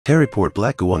Terry poured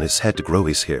black goo on his head to grow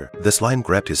his hair. The slime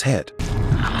grabbed his head.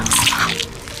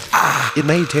 It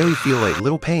made Terry feel a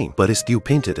little pain, but it still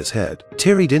painted his head.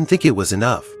 Terry didn't think it was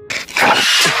enough.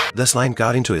 The slime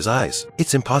got into his eyes.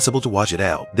 It's impossible to wash it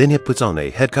out. Then he puts on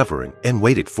a head covering and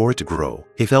waited for it to grow.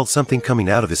 He felt something coming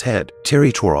out of his head.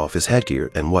 Terry tore off his headgear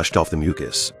and washed off the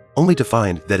mucus, only to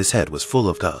find that his head was full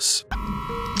of pus.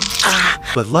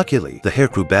 But luckily, the hair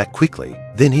grew back quickly.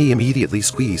 Then he immediately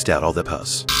squeezed out all the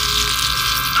pus.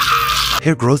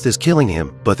 Hair growth is killing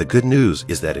him, but the good news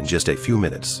is that in just a few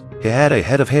minutes, he had a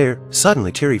head of hair.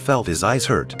 Suddenly, Terry felt his eyes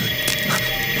hurt.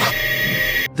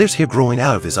 There's hair growing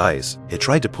out of his eyes. He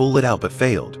tried to pull it out but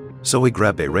failed. So he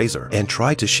grabbed a razor and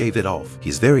tried to shave it off.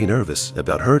 He's very nervous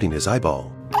about hurting his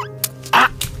eyeball.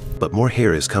 But more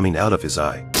hair is coming out of his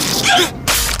eye.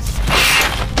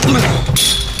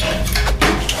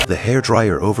 The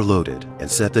hairdryer overloaded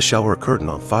and set the shower curtain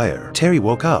on fire. Terry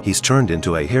woke up. He's turned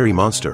into a hairy monster.